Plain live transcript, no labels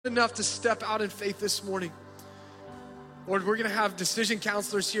enough to step out in faith this morning. Lord, we're going to have decision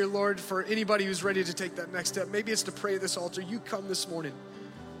counselors here, Lord, for anybody who's ready to take that next step. Maybe it's to pray at this altar. You come this morning.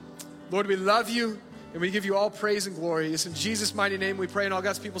 Lord, we love you and we give you all praise and glory. It's in Jesus' mighty name we pray, and all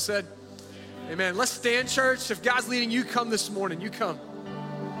God's people said, amen. Let's stand, church. If God's leading you, come this morning. You come.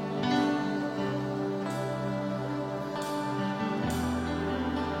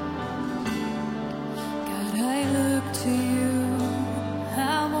 God, I look to you.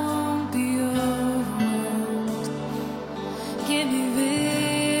 I won't be overwhelmed. Give me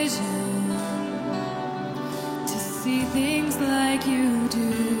vision to see things like you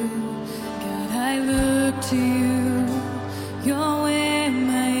do. God, I look to you. You're where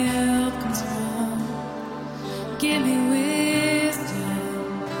my help comes from. Give me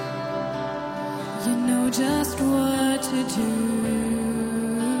wisdom. You know just what to do.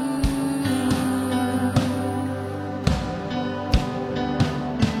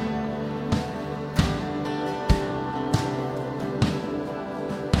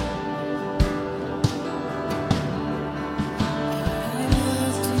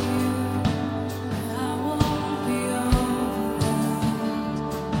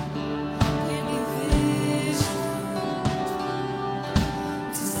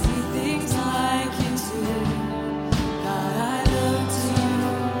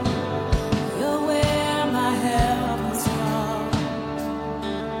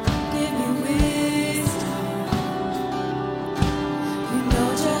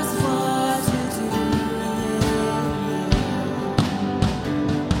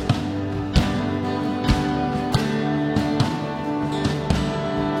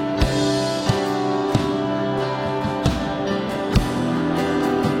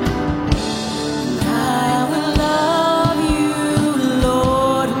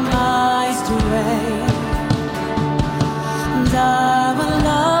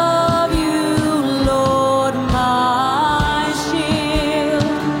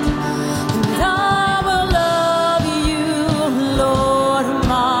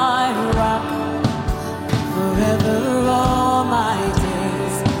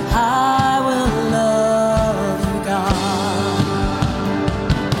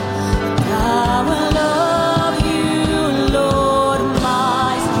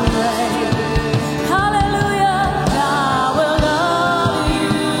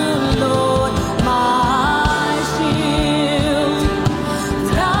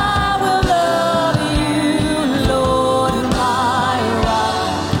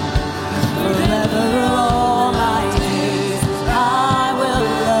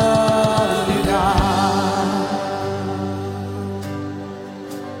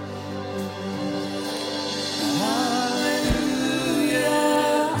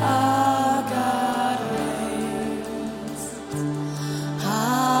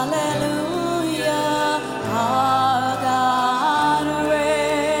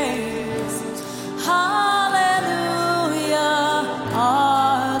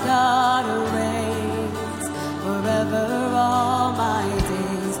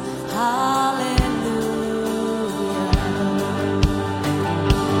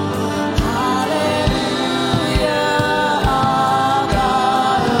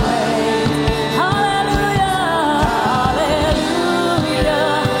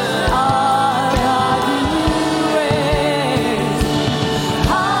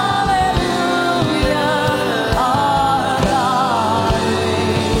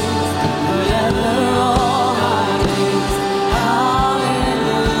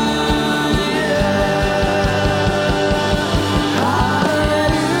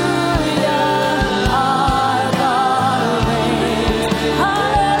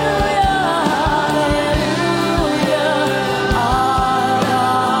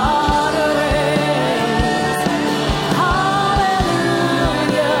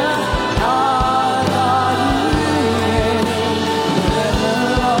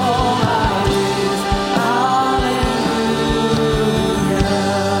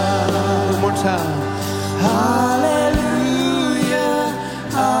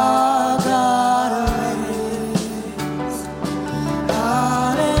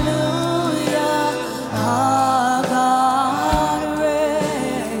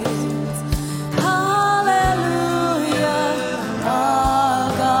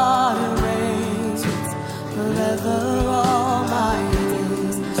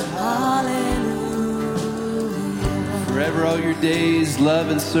 Love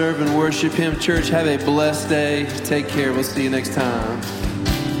and serve and worship him. Church, have a blessed day. Take care. We'll see you next time.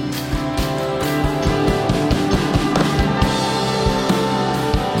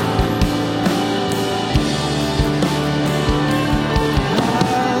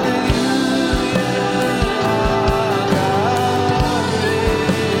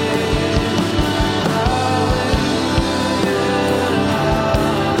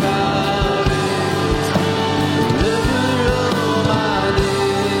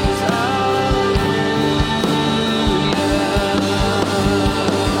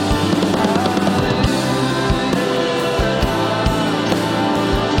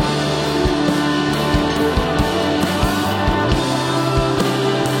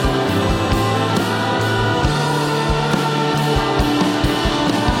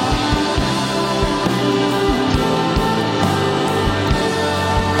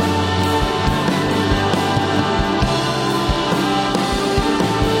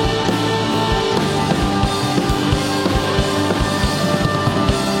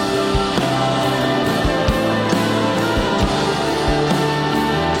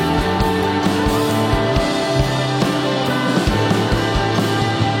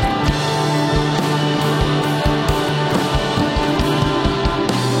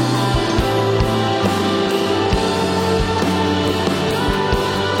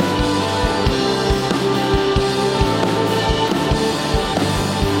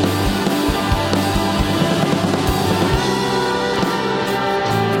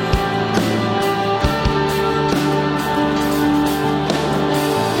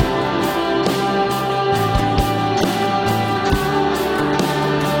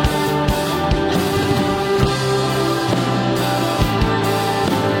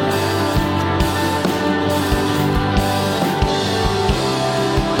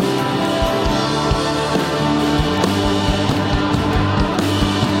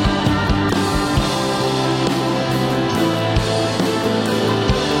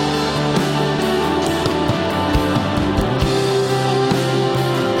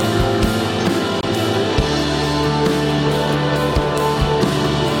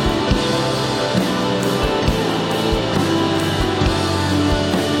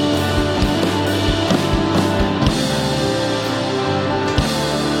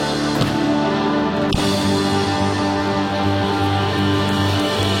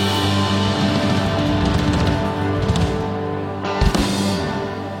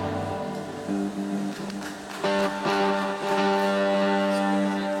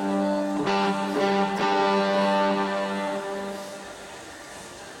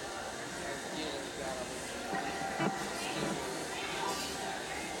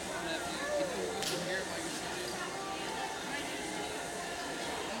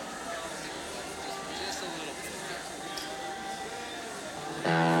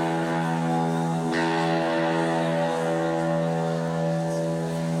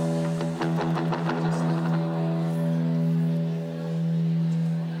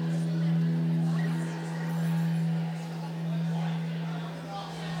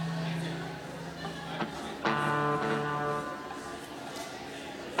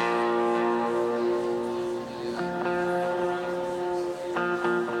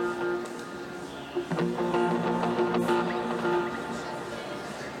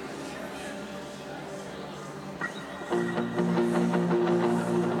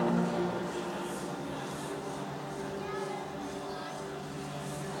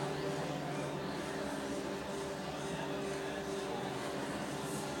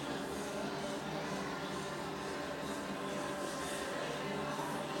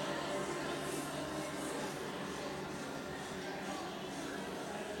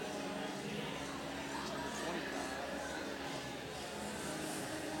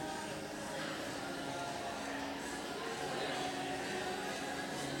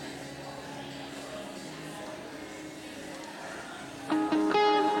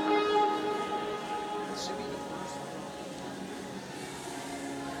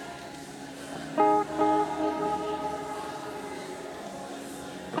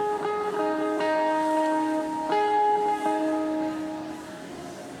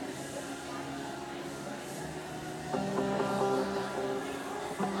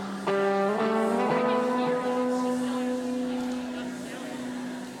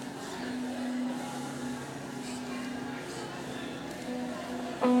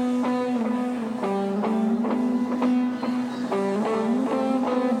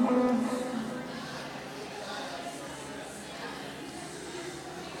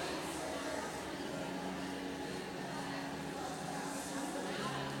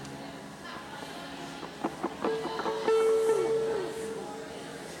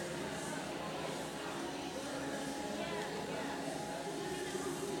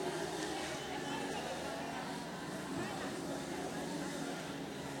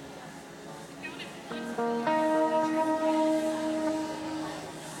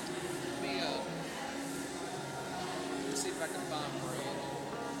 See if I can find Brandon.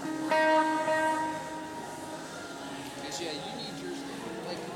 'Cause, yeah, you need